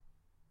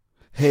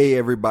Hey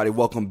everybody,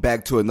 welcome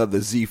back to another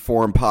Z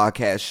Foreign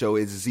podcast show.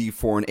 It's Z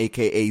Foreign,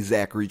 aka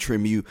Zachary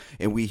Tremieux,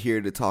 and we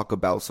here to talk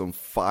about some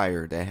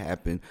fire that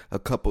happened a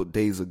couple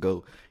days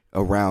ago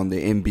around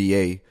the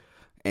NBA.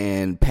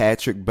 And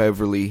Patrick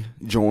Beverley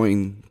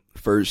joined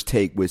First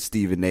Take with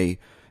Stephen A.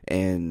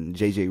 and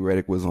JJ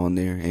Redick was on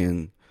there.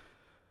 And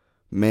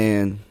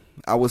man,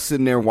 I was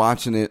sitting there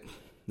watching it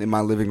in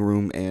my living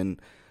room, and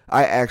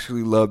I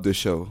actually loved the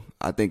show.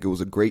 I think it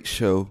was a great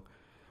show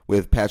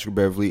with Patrick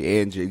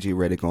Beverley and JJ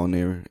Redick on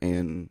there.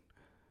 And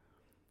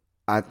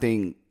I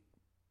think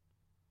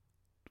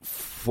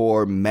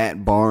for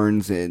Matt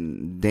Barnes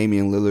and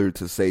Damian Lillard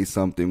to say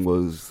something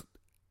was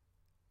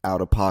out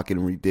of pocket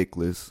and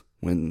ridiculous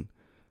when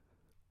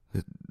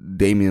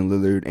Damian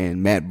Lillard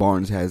and Matt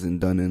Barnes hasn't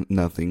done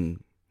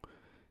nothing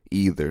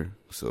either.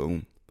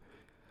 So,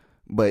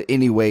 but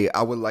anyway,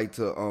 I would like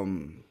to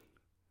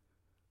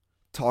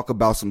talk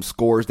about some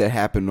scores that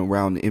happened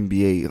around the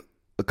NBA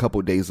a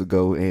couple days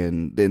ago,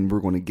 and then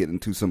we're going to get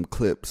into some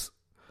clips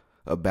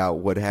about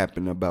what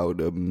happened about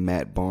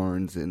Matt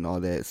Barnes and all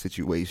that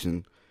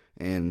situation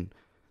and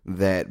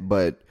that.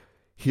 But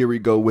here we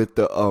go with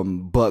the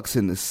Bucks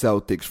and the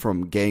Celtics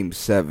from Game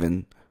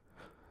 7.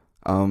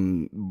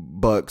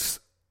 Bucks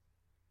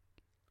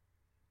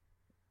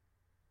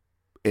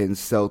and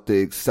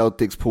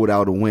Celtics pulled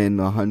out a win,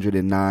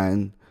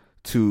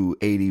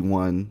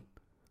 109-81.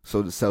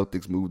 So the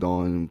Celtics moved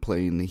on and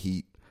playing the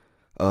Heat.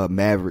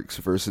 Mavericks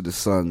versus the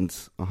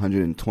Suns,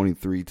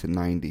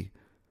 123-90.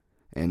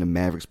 And the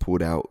Mavericks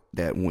pulled out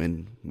that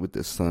win with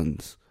the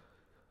Suns.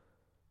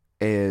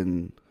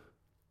 And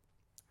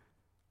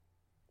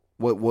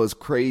what was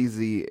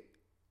crazy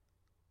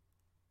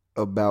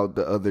about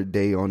the other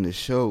day on the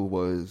show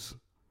was,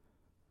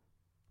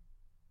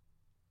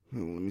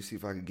 let me see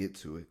if I can get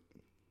to it.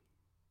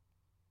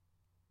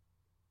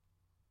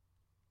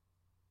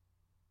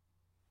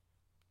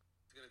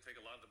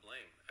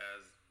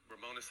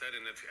 Said,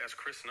 and as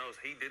Chris knows,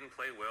 he didn't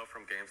play well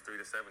from games 3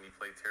 to 7. He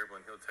played terrible,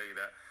 and he'll tell you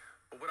that.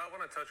 But what I want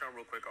to touch on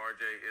real quick,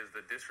 RJ, is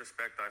the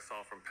disrespect I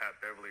saw from Pat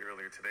Beverley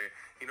earlier today.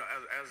 You know,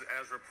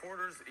 as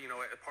reporters, you know,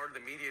 as part of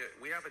the media,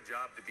 we have a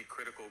job to be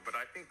critical, but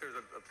I think there's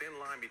a thin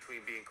line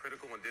between being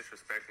critical and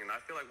disrespecting. And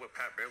I feel like what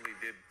Pat Beverley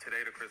did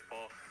today to Chris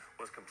Paul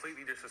was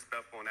completely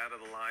disrespectful and out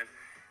of the line.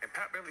 And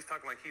Pat Beverley's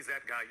talking like he's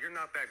that guy. You're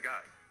not that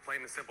guy.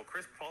 Plain and simple.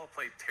 Chris Paul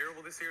played terrible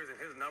this year, and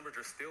his numbers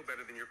are still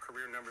better than your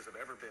career numbers have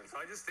ever been. So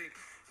I just think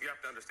you have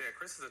to understand,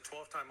 Chris is a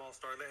 12-time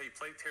All-Star. He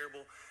played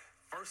terrible.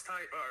 First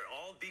time,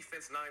 all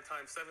defense 9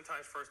 times, 7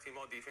 times first team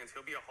all defense.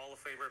 He'll be a Hall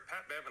of Famer.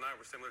 Pat Bev and I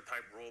were similar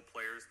type role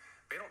players.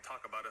 They don't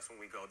talk about us when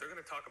we go. They're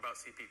going to talk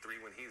about CP3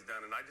 when he's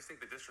done. And I just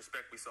think the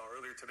disrespect we saw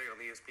earlier today on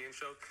the ESPN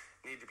show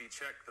need to be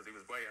checked because he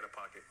was way out of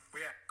pocket.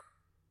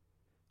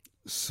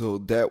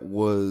 So that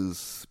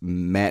was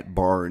Matt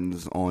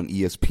Barnes on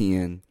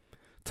ESPN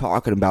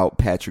talking about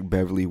Patrick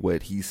Beverley,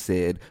 what he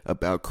said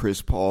about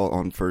Chris Paul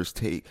on First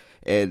Take.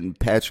 And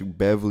Patrick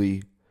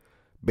Beverley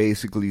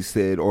basically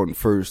said on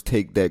First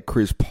Take that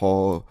Chris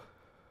Paul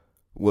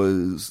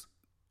was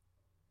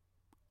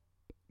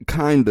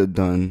kind of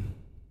done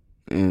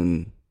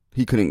and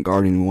he couldn't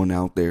guard anyone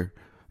out there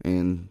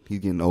and he's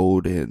getting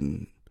old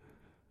and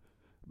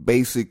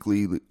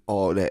basically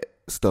all that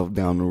stuff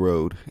down the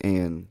road.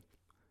 And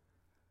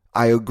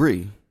I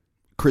agree.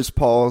 Chris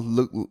Paul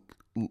looked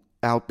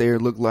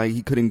like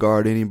he couldn't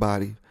guard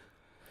anybody.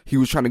 He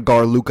was trying to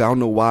guard Luka. I don't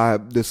know why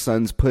the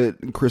Suns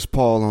put Chris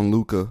Paul on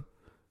Luka.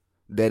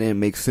 That didn't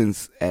make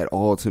sense at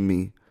all to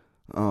me.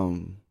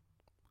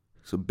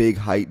 It's a big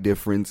height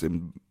difference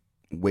and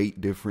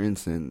weight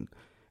difference and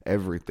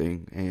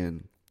everything.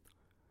 And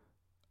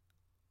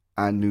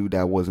I knew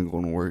that wasn't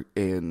going to work.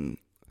 And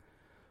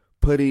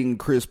putting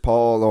Chris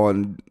Paul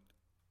on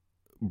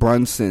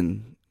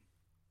Brunson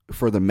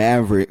for the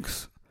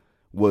Mavericks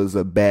was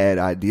a bad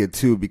idea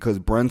too, because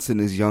Brunson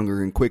is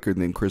younger and quicker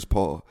than Chris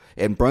Paul,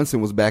 and Brunson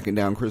was backing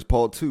down Chris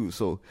Paul too.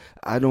 So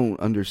I don't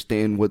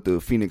understand what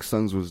the Phoenix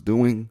Suns was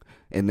doing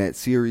in that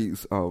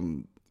series.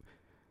 And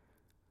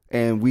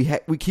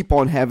we keep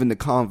on having the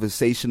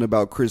conversation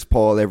about Chris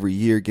Paul every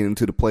year getting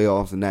to the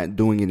playoffs and not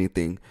doing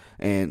anything,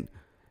 and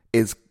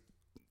it's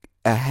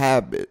a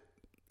habit.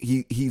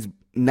 He's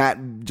not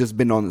just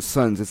been on the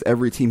Suns; it's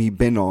every team he's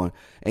been on,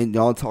 and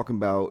y'all talking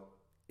about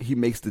he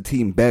makes the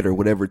team better,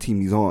 whatever team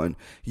he's on.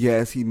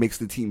 Yes, he makes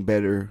the team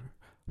better,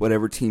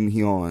 whatever team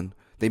he's on.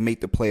 They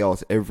make the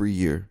playoffs every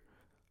year.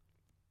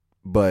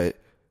 But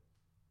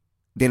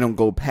they don't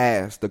go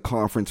past the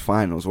conference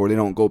finals, or they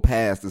don't go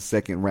past the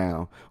second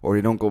round, or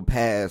they don't go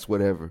past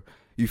whatever.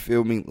 You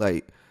feel me?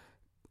 Like,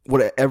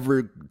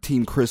 whatever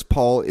team Chris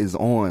Paul is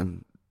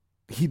on,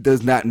 he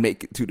does not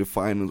make it to the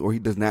finals, or he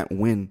does not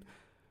win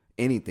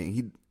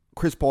anything.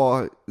 Chris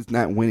Paul is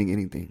not winning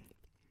anything.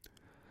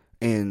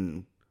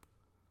 And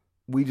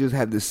we just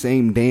have the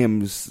same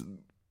damn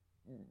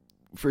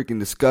freaking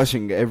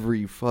discussion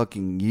every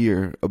fucking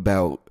year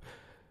about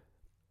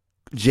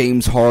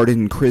James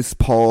Harden, Chris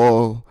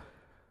Paul,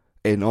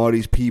 and all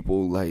these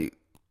people. Like,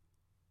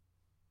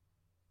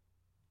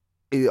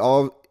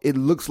 it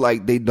looks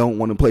like they don't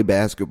want to play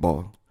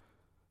basketball.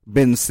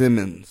 Ben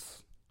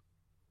Simmons.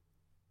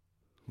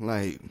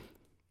 Like,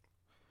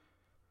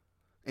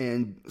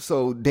 and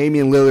so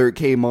Damian Lillard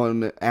came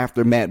on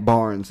after Matt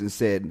Barnes and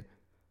said,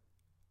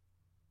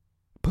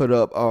 put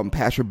up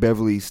Patrick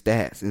Beverley's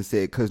stats and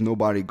said, because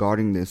nobody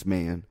guarding this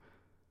man.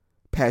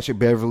 Patrick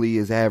Beverley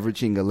is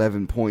averaging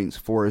 11 points,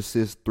 4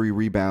 assists, 3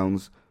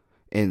 rebounds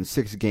in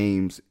 6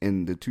 games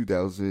in the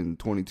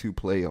 2022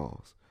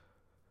 playoffs.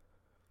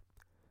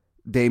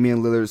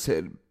 Damian Lillard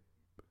said,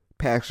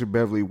 Patrick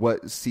Beverley,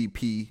 what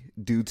CP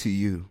do to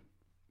you?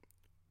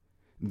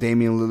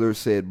 Damian Lillard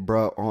said,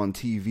 bruh on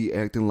TV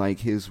acting like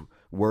his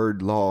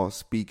word law,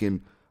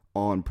 speaking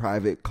on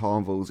private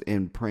convos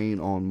and praying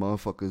on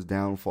motherfuckers'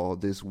 downfall.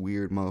 This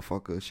weird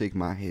motherfucker, shake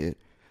my head.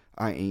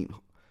 I ain't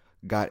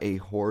got a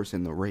horse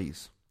in the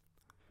race.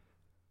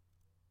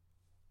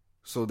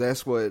 So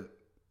that's what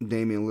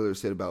Damian Lillard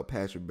said about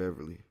Patrick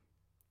Beverley.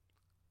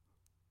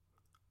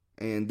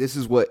 And this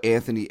is what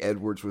Anthony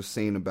Edwards was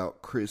saying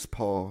about Chris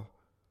Paul.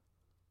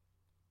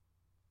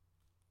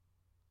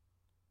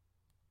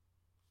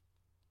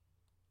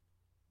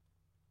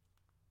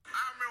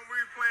 I remember we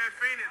were playing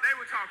Phoenix. They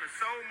were talking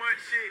so much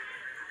shit,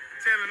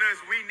 telling us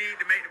we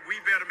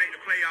better make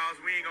the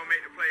playoffs. We ain't gonna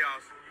make the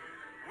playoffs.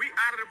 We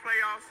out of the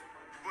playoffs,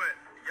 but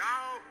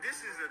y'all,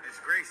 this is a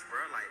disgrace,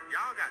 bro. Like,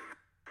 y'all got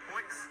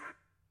points.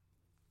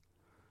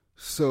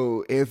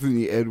 So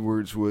Anthony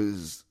Edwards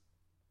was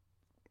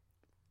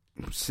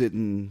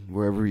sitting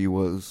wherever he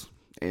was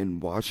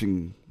and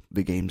watching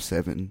the Game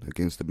 7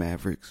 against the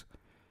Mavericks.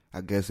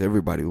 I guess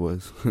everybody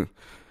was.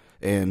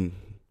 And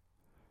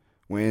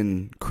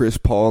when Chris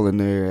Paul and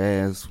their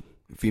ass,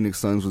 Phoenix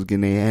Suns was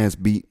getting their ass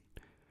beat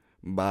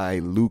by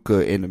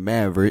Luka and the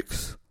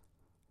Mavericks,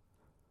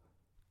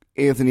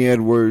 Anthony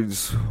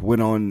Edwards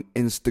went on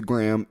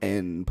Instagram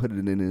and put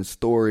it in his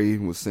story,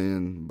 was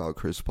saying about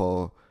Chris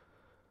Paul,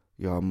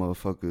 y'all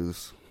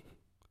motherfuckers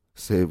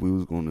said we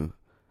was going to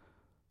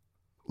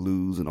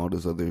lose and all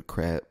this other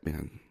crap.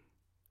 And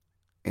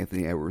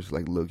Anthony Edwards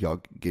like, look,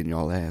 y'all getting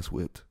y'all ass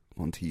whipped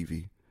on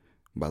TV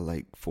by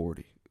like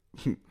 40.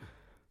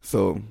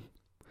 So,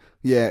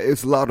 yeah,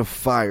 it's a lot of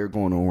fire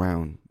going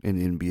around in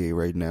the NBA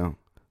right now.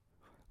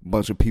 A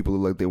bunch of people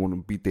look like they want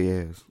to beat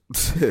their ass.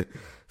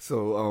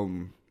 So,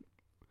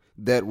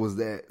 that was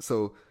that.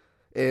 So,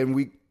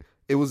 and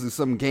it was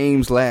some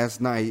games last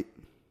night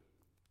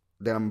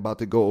that I'm about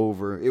to go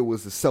over. It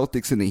was the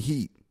Celtics and the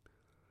Heat.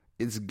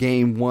 It's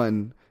game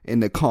 1 in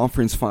the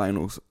conference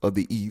finals of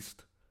the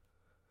East.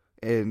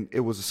 And it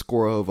was a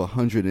score of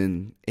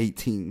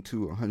 118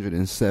 to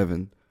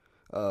 107.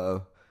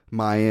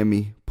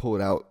 Miami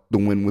pulled out the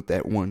win with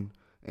that one.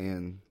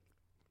 And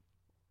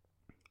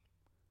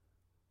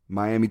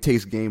Miami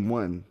takes game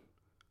 1.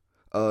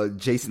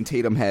 Jason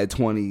Tatum had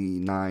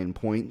 29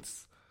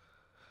 points.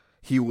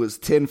 He was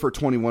 10 for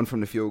 21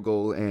 from the field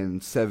goal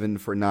and 7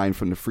 for 9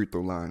 from the free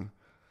throw line.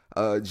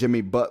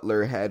 Jimmy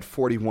Butler had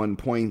 41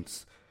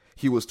 points.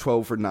 He was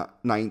 12 for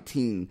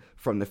 19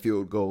 from the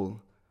field goal.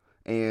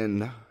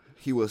 And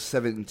he was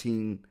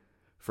 17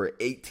 for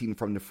 18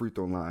 from the free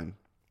throw line.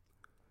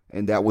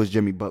 And that was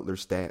Jimmy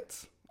Butler's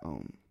stats.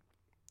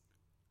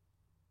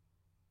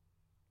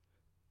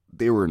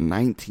 There were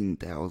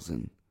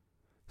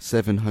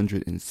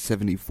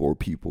 19,774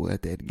 people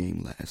at that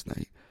game last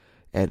night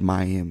at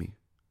Miami.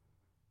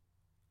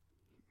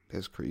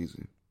 That's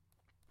crazy.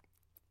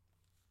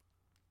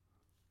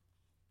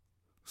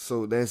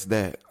 So that's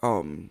that.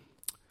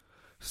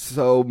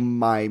 So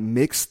my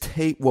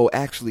mixtape, well,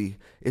 actually,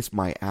 it's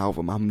my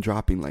album. I'm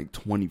dropping like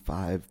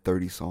 25,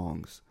 30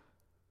 songs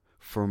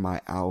for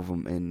my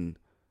album, and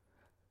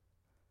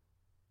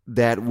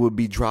that will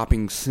be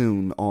dropping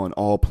soon on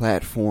all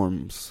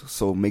platforms.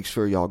 So make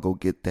sure y'all go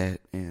get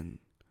that. And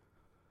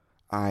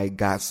I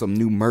got some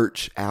new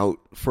merch out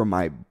for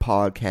my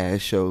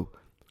podcast show,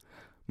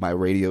 my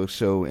radio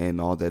show, and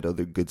all that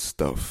other good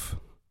stuff.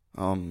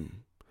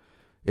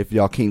 If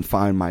y'all can't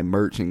find my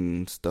merch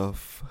and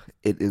stuff,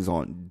 it is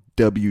on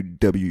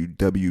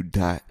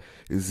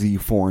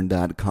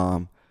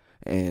www.zforeign.com,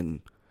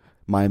 and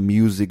my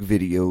music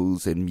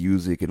videos and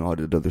music and all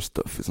that other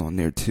stuff is on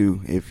there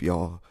too, if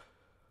y'all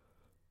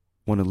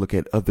want to look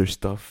at other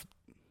stuff.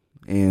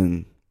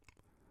 And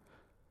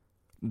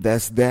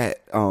that's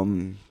that.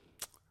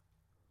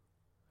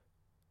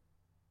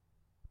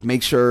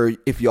 Make sure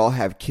if y'all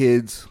have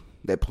kids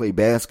that play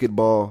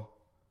basketball,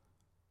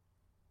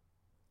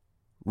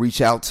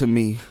 reach out to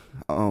me.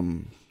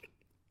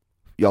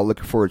 Y'all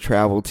looking for a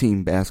travel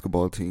team,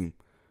 basketball team,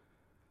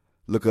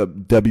 look up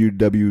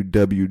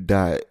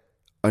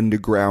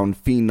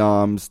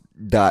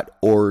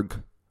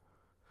www.undergroundphenoms.org.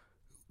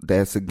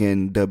 That's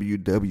again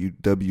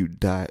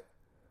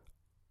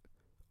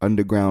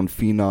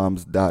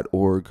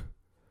www.undergroundphenoms.org.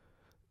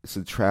 It's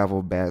a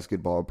travel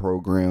basketball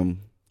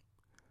program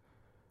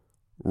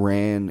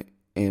ran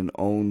and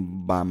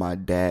owned by my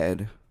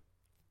dad.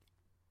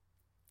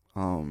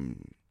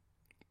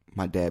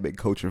 My dad been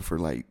coaching for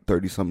like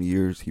 30-something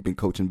years. He been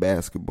coaching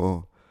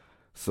basketball.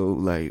 So,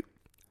 like,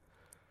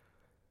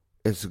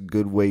 it's a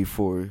good way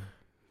for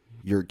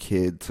your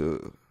kid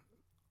to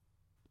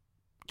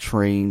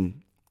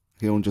train.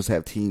 He don't just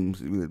have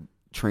teams with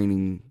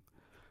training,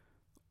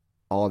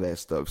 all that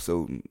stuff.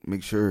 So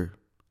make sure,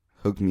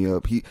 hook me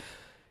up.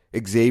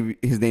 His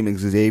name is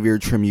Xavier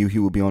Tremieux. He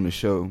will be on the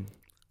show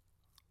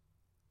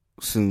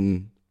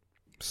soon.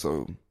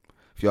 So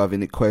if y'all have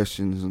any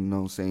questions,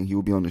 saying he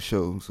will be on the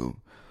show. So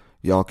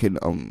y'all can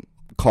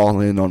call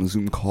in on a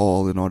Zoom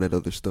call and all that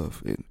other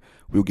stuff, and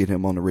we'll get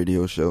him on the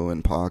radio show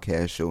and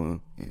podcast show,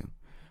 and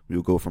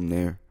we'll go from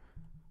there.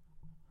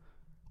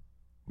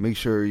 Make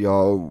sure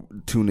y'all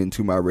tune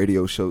into my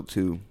radio show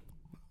too.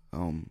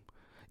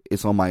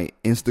 It's on my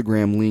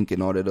Instagram link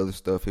and all that other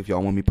stuff. If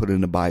y'all want me to put it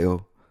in the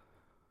bio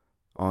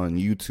on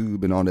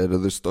YouTube and all that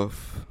other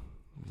stuff,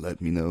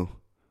 let me know.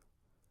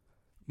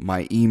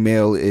 My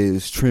email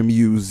is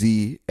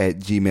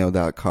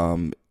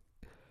trimuz@gmail.com.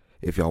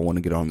 If y'all want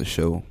to get on the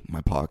show,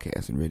 my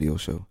podcast and radio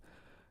show,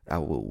 I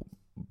will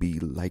be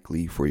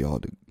likely for y'all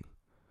to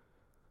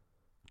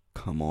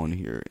come on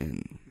here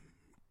and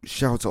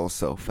shout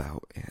yourself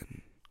out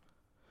and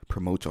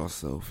promote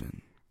yourself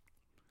and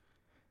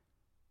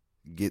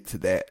get to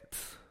that.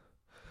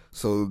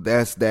 So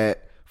that's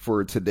that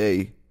for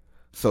today.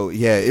 So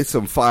yeah, it's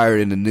some fire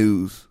in the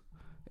news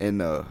in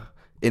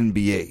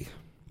NBA.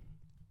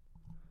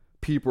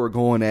 People are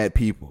going at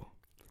people,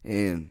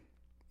 and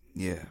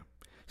yeah.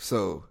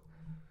 So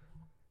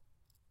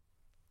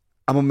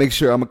I'm gonna make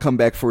sure I'm gonna come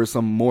back for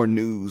some more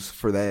news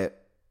for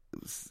that,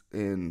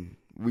 and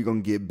we're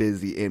gonna get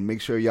busy and make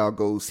sure y'all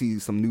go see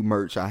some new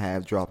merch I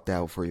have dropped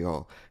out for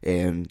y'all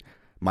and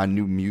my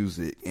new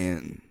music,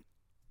 and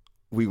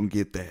we gonna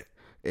get that.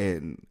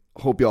 And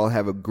hope y'all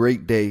have a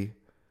great day.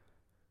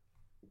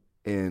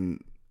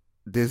 And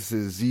this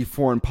is Z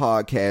Foreign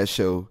Podcast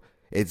Show.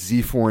 It's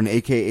Z Foreign,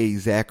 aka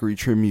Zachary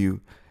Tremieux,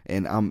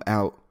 and I'm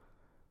out.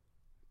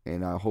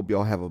 And I hope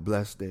y'all have a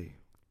blessed day.